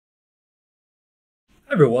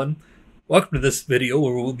Hi everyone, welcome to this video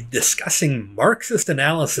where we'll be discussing Marxist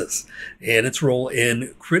analysis and its role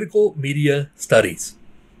in critical media studies.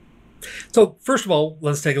 So first of all,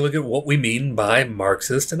 let's take a look at what we mean by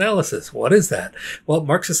Marxist analysis. What is that? Well,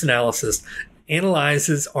 Marxist analysis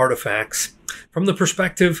analyzes artifacts from the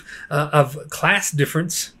perspective of class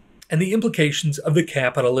difference and the implications of the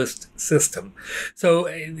capitalist system. So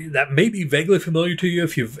that may be vaguely familiar to you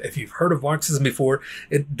if you've heard of Marxism before.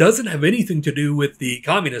 It doesn't have anything to do with the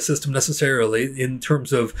communist system necessarily in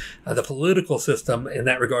terms of the political system in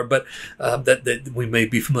that regard, but that we may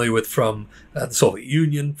be familiar with from the Soviet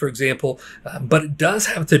Union, for example. But it does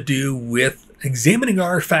have to do with examining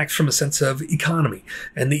artifacts from a sense of economy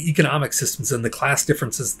and the economic systems and the class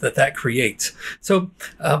differences that creates. So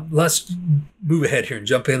let's move ahead here and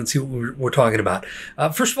jump in and see what we're talking about.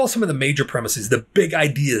 First of all, some of the major premises, the big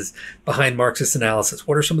ideas behind Marxist analysis.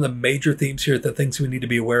 What are some of the major themes here, the things we need to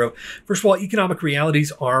be aware of? First of all, economic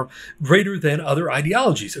realities are greater than other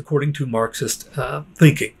ideologies, according to Marxist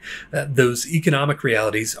thinking. Those economic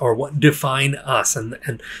realities are what define us,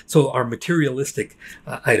 and so our materialistic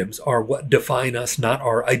items are what define us, not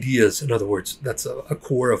our ideas. In other words, that's a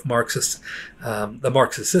core of Marxist, the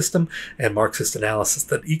Marxist system and Marxist analysis,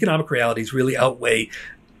 that economic realities really outweigh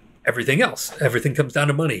everything else. Everything comes down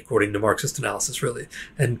to money, according to Marxist analysis, really,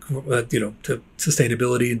 and to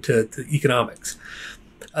sustainability and to economics.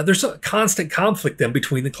 There's a constant conflict then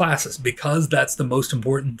between the classes because that's the most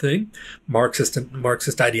important thing. Marxist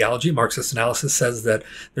ideology, Marxist analysis says that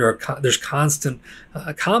there's constant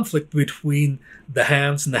conflict between the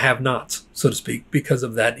haves and the have-nots, so to speak, because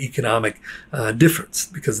of that economic difference,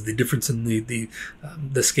 because of the difference in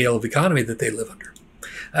the scale of economy that they live under.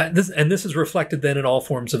 This is reflected then in all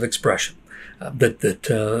forms of expression.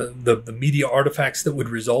 The media artifacts that would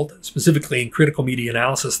result, specifically in critical media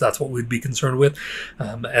analysis, that's what we'd be concerned with,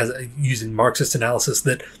 as using Marxist analysis,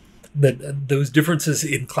 that those differences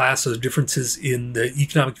in class, those differences in the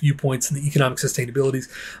economic viewpoints and the economic sustainabilities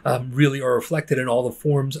really are reflected in all the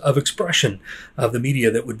forms of expression of the media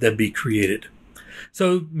that would then be created.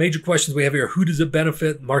 So major questions we have here: who does it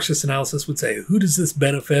benefit? Marxist analysis would say, who does this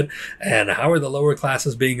benefit, and how are the lower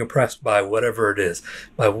classes being oppressed by whatever it is,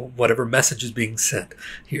 by whatever message is being sent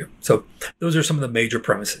here? So those are some of the major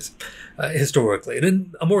premises historically. And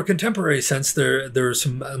in a more contemporary sense, there are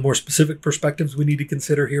some more specific perspectives we need to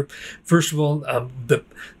consider here. First of all, the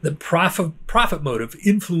profit motive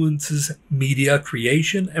influences media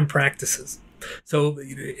creation and practices. So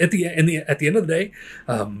at the end of the day,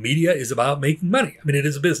 media is about making money. I mean, it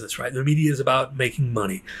is a business, right? The media is about making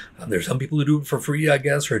money. There's some people who do it for free, I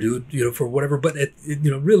guess, or do it, for whatever. But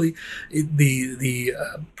really, the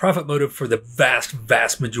profit motive for the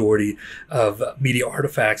vast majority of media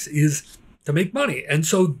artifacts is to make money, and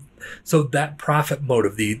so that profit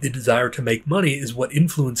motive, the desire to make money, is what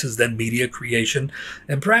influences then media creation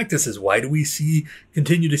and practices. Why do we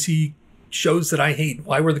continue to see shows that I hate?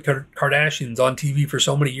 Why were the Kardashians on TV for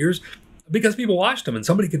so many years? Because people watched them and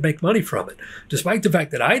somebody could make money from it. Despite the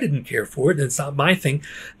fact that I didn't care for it, and it's not my thing,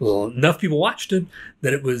 well, enough people watched it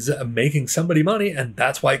that it was making somebody money, and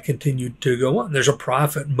that's why it continued to go on. There's a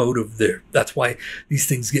profit motive there. That's why these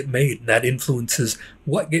things get made, and that influences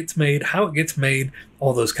what gets made, how it gets made,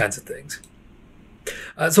 all those kinds of things.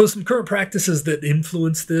 So some current practices that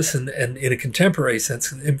influence this and in a contemporary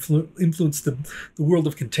sense influence the world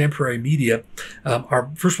of contemporary media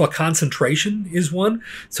are, first of all, concentration is one.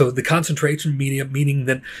 So the concentration media, meaning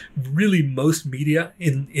that really most media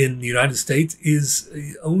in the United States is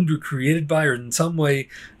owned or created by, or in some way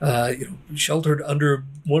sheltered under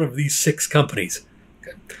one of these 6 companies.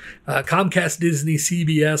 Okay. Comcast, Disney,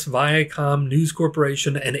 CBS, Viacom, News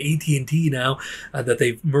Corporation, and AT&T now that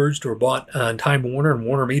they've merged or bought Time Warner and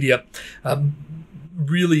Warner Media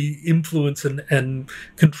really influence and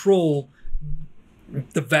control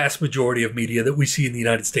the vast majority of media that we see in the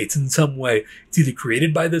United States in some way. It's either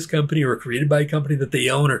created by this company or created by a company that they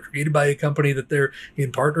own or created by a company that they're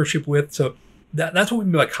in partnership with. So that's what we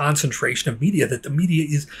mean by concentration of media, that the media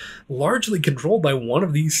is largely controlled by one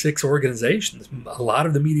of these 6 organizations. A lot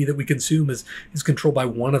of the media that we consume is controlled by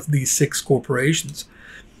one of these 6 corporations.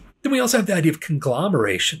 Then we also have the idea of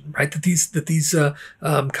conglomeration, right? That these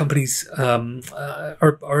companies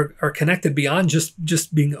are connected beyond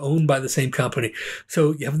just being owned by the same company.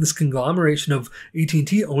 So you have this conglomeration of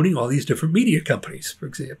AT&T owning all these different media companies, for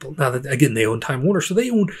example. Now that, again, they own Time Warner, so they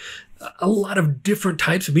own a lot of different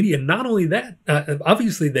types of media. Not only that,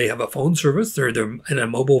 obviously they have a phone service. They're a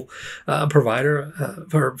mobile provider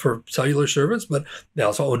for cellular service, but they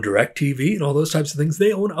also own DirecTV and all those types of things.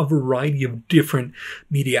 They own a variety of different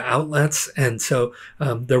media outlets. And so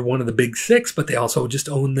they're one of the big six, but they also just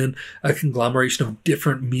own then a conglomeration of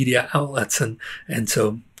different media outlets. And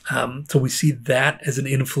so we see that as an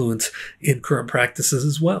influence in current practices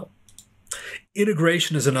as well.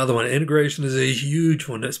 Integration is another one. Integration is a huge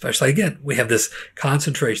one, especially, again, we have this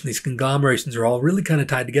concentration. These conglomerations are all really kind of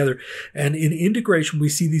tied together. And in integration, we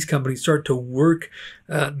see these companies start to work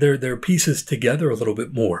their pieces together a little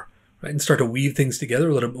bit more, right, and start to weave things together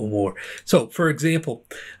a little bit more. So, for example,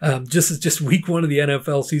 just week one of the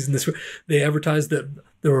NFL season, they advertised that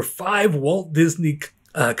there were 5 Walt Disney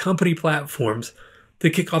company platforms to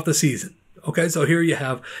kick off the season. Okay, so here you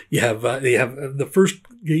have the first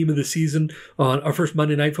game of the season on our first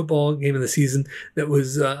Monday Night Football game of the season that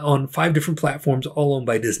was on 5 different platforms, all owned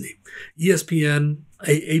by Disney. ESPN,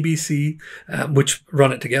 ABC, which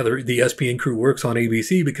run it together. The ESPN crew works on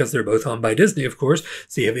ABC because they're both owned by Disney, of course.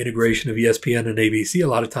 So you have integration of ESPN and ABC a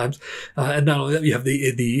lot of times. And not only that, you have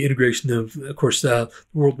the integration of course, Wide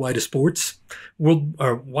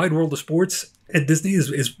World of Sports at Disney is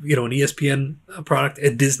an ESPN product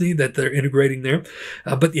at Disney that they're integrating there.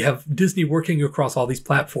 But you have Disney working across all these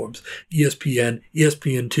platforms: ESPN,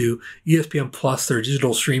 ESPN2, ESPN Plus, their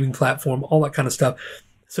digital streaming platform, all that kind of stuff.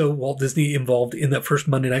 So Walt Disney involved in that first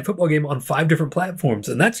Monday Night Football game on 5 different platforms.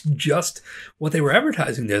 And that's just what they were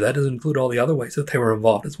advertising there. That doesn't include all the other ways that they were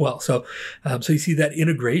involved as well. So you see that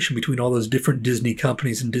integration between all those different Disney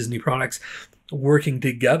companies and Disney products working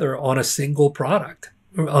together on a single product,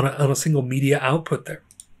 on a single media output there.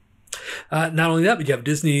 Not only that, but you have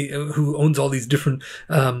Disney, who owns all these different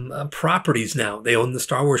properties now. They own the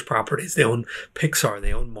Star Wars properties. They own Pixar.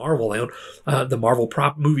 They own Marvel. They own the Marvel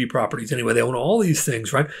movie properties. Anyway, they own all these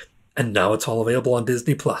things, right? And now it's all available on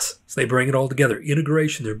Disney Plus. So they bring it all together.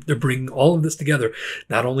 Integration. They're bringing all of this together.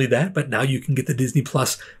 Not only that, but now you can get the Disney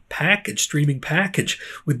Plus package, streaming package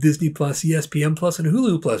with Disney Plus, ESPN Plus, and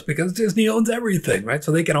Hulu Plus, because Disney owns everything, right?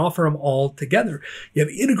 So they can offer them all together. You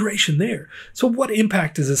have integration there. So what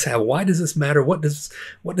impact does this have? Why does this matter? What does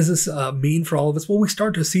this mean for all of us? Well, we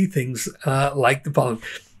start to see things like the following.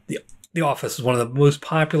 The Office is one of the most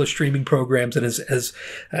popular streaming programs and has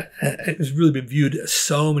really been viewed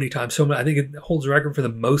so many times. I think it holds a record for the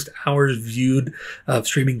most hours viewed of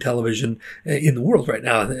streaming television in the world right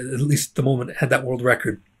now. At least the moment it had that world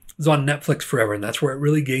record. It was on Netflix forever, and that's where it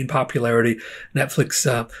really gained popularity.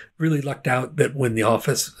 Netflix really lucked out that when The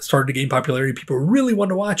Office started to gain popularity, people really wanted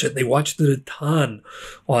to watch it. They watched it a ton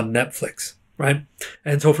on Netflix. Right?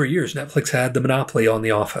 And so for years, Netflix had the monopoly on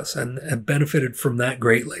The Office and benefited from that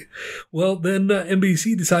greatly. Well, then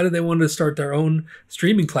NBC decided they wanted to start their own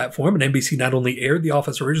streaming platform. And NBC not only aired The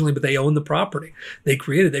Office originally, but they owned the property. They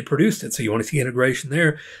produced it. So you want to see integration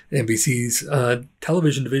there. NBC's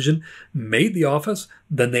television division made The Office.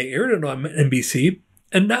 Then they aired it on NBC.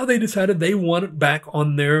 And now they decided they want it back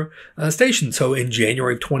on their station. So in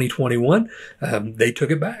January of 2021, they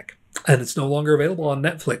took it back. And it's no longer available on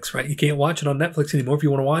Netflix, right? You can't watch it on Netflix anymore if you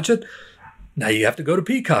want to watch it. Now you have to go to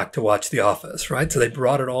Peacock to watch The Office, right? So they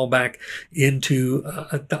brought it all back into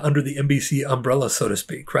under the NBC umbrella, so to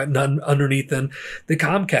speak, right? And underneath then the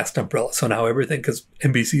Comcast umbrella. So now everything, because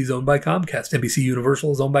NBC is owned by Comcast, NBC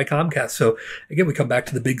Universal is owned by Comcast. So again, we come back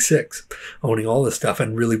to the big six owning all this stuff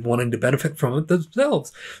and really wanting to benefit from it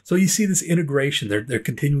themselves. So you see this integration. They're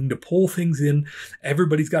continuing to pull things in.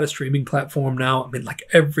 Everybody's got a streaming platform now. I mean, like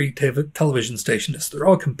every television station is. They're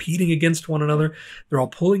all competing against one another. They're all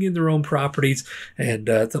pulling in their own properties. And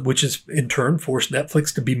which has in turn forced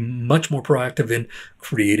Netflix to be much more proactive in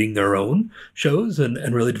creating their own shows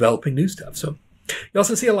and really developing new stuff. So you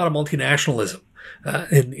also see a lot of multinationalism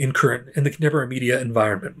in the contemporary media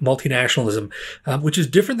environment. Multinationalism, which is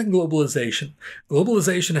different than globalization.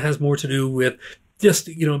 Globalization has more to do with just,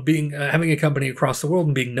 being having a company across the world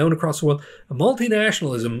and being known across the world.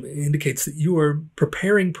 Multinationalism indicates that you are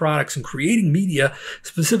preparing products and creating media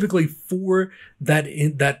specifically for that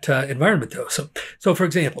environment, though. So, for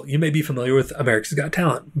example, you may be familiar with America's Got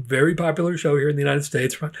Talent, very popular show here in the United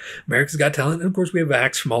States. Right? America's Got Talent, and of course, we have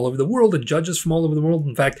acts from all over the world and judges from all over the world.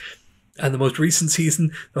 In fact, and the most recent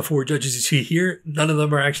season, the 4 judges you see here, none of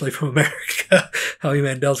them are actually from America. Howie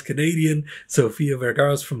Mandel's Canadian, Sofia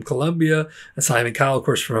Vergara's from Colombia, Simon Cowell, of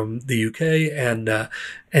course, from the UK, and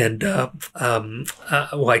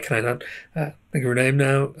why can I not think of her name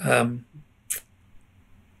now?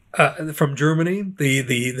 From Germany,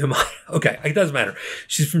 okay, it doesn't matter.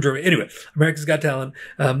 She's from Germany. Anyway, America's Got Talent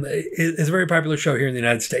is a very popular show here in the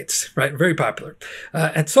United States, right? Very popular.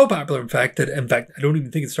 And so popular, in fact, I don't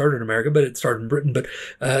even think it started in America, but it started in Britain. But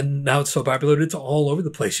now it's so popular that it's all over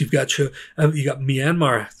the place. You got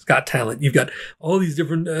Myanmar's Got Talent. You've got all these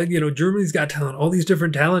different, Germany's Got Talent, all these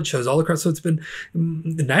different talent shows all across. So it's been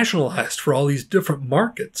nationalized for all these different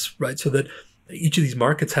markets, right? So that each of these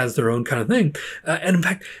markets has their own kind of thing. And in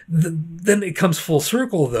fact, then it comes full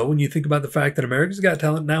circle, though, when you think about the fact that America's Got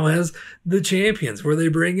Talent now has the champions, where they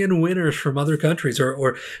bring in winners from other countries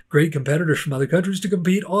or great competitors from other countries to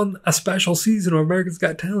compete on a special season of America's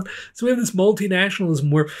Got Talent. So we have this multinationalism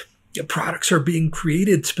where products are being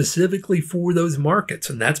created specifically for those markets.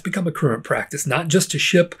 And that's become a current practice, not just to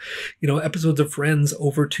ship, episodes of Friends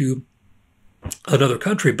over to another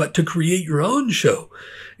country, but to create your own show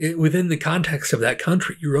within the context of that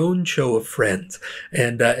country, your own show of Friends,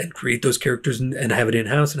 and create those characters and have it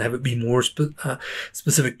in-house and have it be more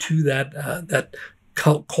specific to that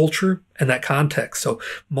culture and that context. So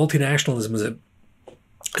multinationalism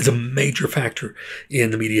is a major factor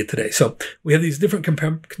in the media today. So we have these different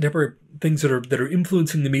contemporary things that are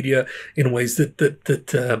influencing the media in ways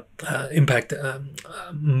that impact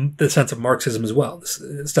the sense of Marxism as well,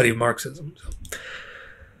 the study of Marxism. So,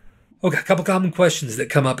 okay, a couple common questions that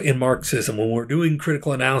come up in Marxism when we're doing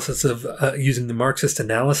critical analysis of using the Marxist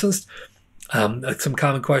analysis. Some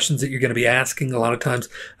common questions that you're going to be asking a lot of times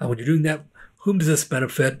when you're doing that. Whom does this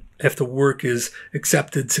benefit? If the work is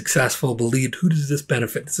accepted, successful, believed, who does this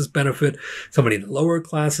benefit? Does this benefit somebody in the lower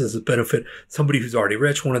class? Does it benefit somebody who's already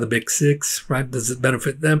rich, one of the big six, right? Does it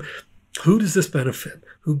benefit them? Who does this benefit?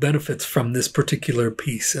 Who benefits from this particular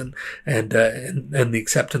piece and the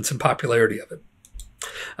acceptance and popularity of it?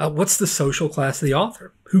 What's the social class of the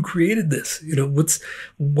author? Who created this?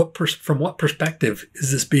 From what perspective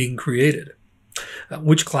is this being created?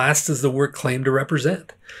 Which class does the work claim to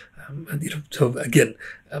represent? So again,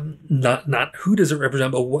 not who does it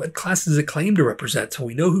represent, but what class does it claim to represent? So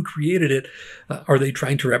we know who created it. Are they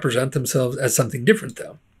trying to represent themselves as something different,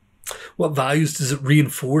 though? What values does it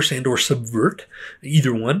reinforce and or subvert?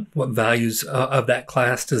 Either one. What values of that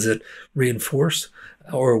class does it reinforce,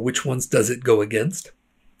 or which ones does it go against?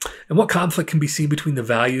 And what conflict can be seen between the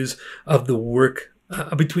values of the work,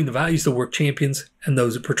 the work champions and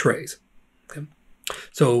those it portrays? Okay.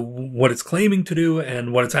 So what it's claiming to do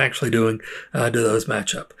and what it's actually doing, do those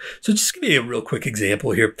match up? So just give me a real quick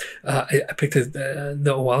example here. I picked a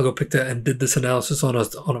while ago, and did this analysis on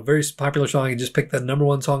a very popular song. I just picked the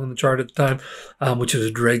 #1 song on the chart at the time, which is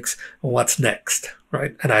Drake's "What's Next."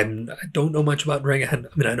 Right, and I don't know much about Drake.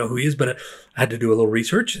 I know who he is, but I had to do a little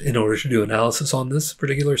research in order to do analysis on this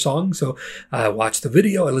particular song. So I watched the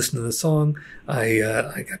video, I listened to the song,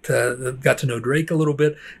 I got to know Drake a little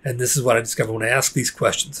bit, and this is what I discovered when I asked these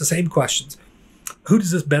questions, the same questions. Who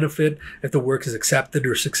does this benefit if the work is accepted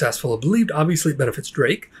or successful or believed? Obviously, it benefits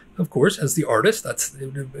Drake, of course, as the artist.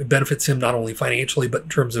 It benefits him not only financially, but in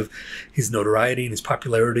terms of his notoriety and his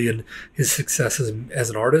popularity and his success as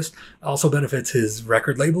an artist. Also benefits his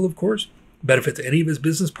record label, of course. Benefits any of his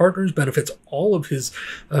business partners. Benefits all of his,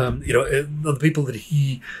 the people that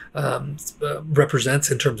he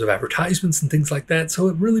represents in terms of advertisements and things like that. So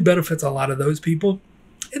it really benefits a lot of those people.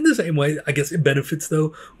 In the same way, I guess it benefits,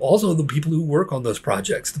 though, also the people who work on those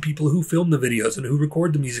projects, the people who film the videos and who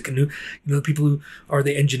record the music, and the people who are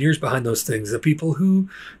the engineers behind those things, the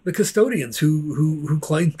custodians who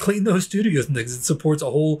clean those studios and things. It supports a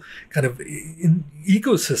whole kind of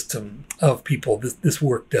ecosystem of people. This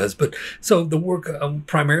work does, but so the work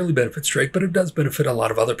primarily benefits Drake, but it does benefit a lot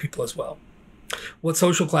of other people as well. What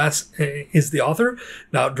social class is the author?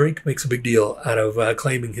 Now, Drake makes a big deal out of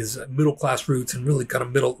claiming his middle class roots and really kind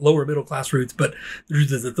of lower middle class roots. But the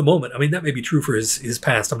truth is, at the moment, that may be true for his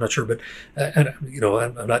past. I'm not sure, but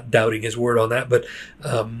I'm not doubting his word on that. But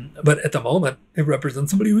at the moment, it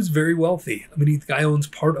represents somebody who's very wealthy. The guy owns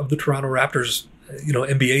part of the Toronto Raptors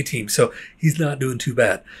NBA team. So he's not doing too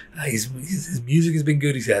bad. His music has been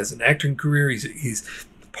good. He has an acting career. He's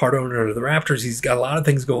part owner of the Raptors. He's got a lot of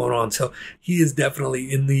things going on. So he is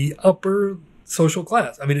definitely in the upper social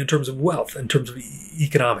class. In terms of wealth, in terms of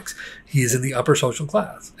economics, he is in the upper social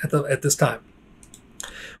class at this time.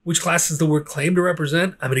 Which class does the work claim to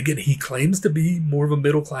represent? Again, he claims to be more of a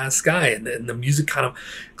middle class guy, and the music kind of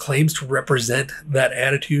claims to represent that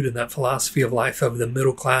attitude and that philosophy of life of the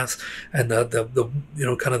middle class and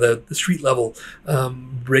the street level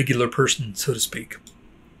regular person, so to speak.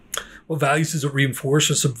 What values does it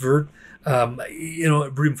reinforce or subvert?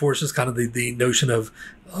 It reinforces kind of the notion of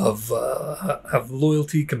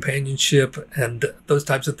loyalty, companionship, and those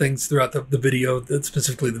types of things throughout the video,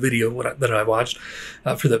 specifically the video that I watched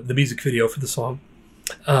for the music video for the song.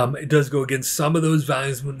 It does go against some of those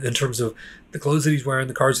values in terms of the clothes that he's wearing,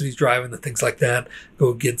 the cars that he's driving, the things like that. Go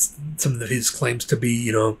against some of his claims to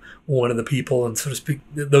be, one of the people, and so to speak,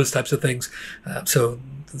 those types of things. So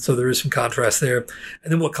there is some contrast there.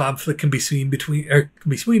 And then what conflict can be seen between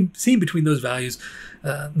those values,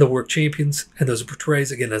 the work champions and those it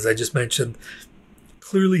portrays. Again, as I just mentioned,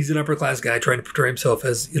 clearly he's an upper class guy trying to portray himself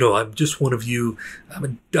as, I'm just one of you.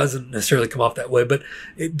 It doesn't necessarily come off that way, but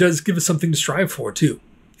it does give us something to strive for too.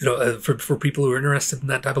 For people who are interested in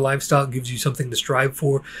that type of lifestyle, it gives you something to strive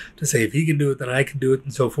for, to say, if he can do it, then I can do it,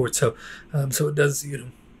 and so forth. So it does,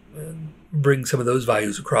 bring some of those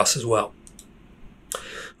values across as well.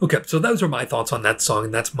 Okay, so those are my thoughts on that song,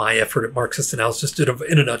 and that's my effort at Marxist Analysis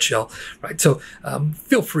in a nutshell, right? So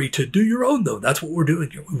feel free to do your own, though. That's what we're doing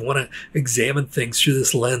here. We want to examine things through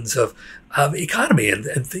this lens of economy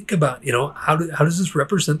and think about, how does this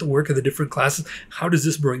represent the work of the different classes? How does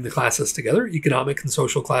this bring the classes together, economic and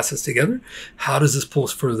social classes together? How does this pull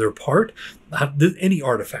us further apart? Any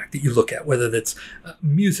artifact that you look at, whether that's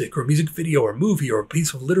music or music video or movie or a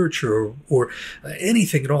piece of literature or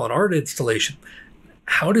anything at all, an art installation,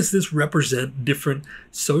 how does this represent different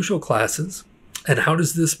social classes, and how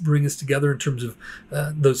does this bring us together in terms of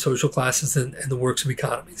those social classes and the works of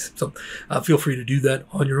economies? So feel free to do that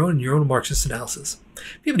on your own in your own Marxist analysis.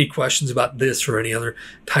 If you have any questions about this or any other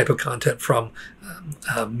type of content from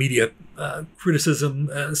media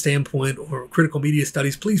criticism standpoint or critical media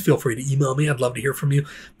studies, please feel free to email me. I'd love to hear from you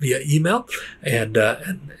via email. And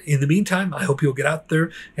in the meantime, I hope you'll get out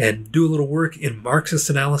there and do a little work in Marxist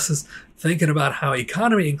analysis, thinking about how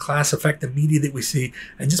economy and class affect the media that we see,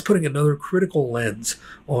 and just putting another critical lens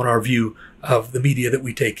on our view of the media that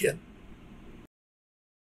we take in.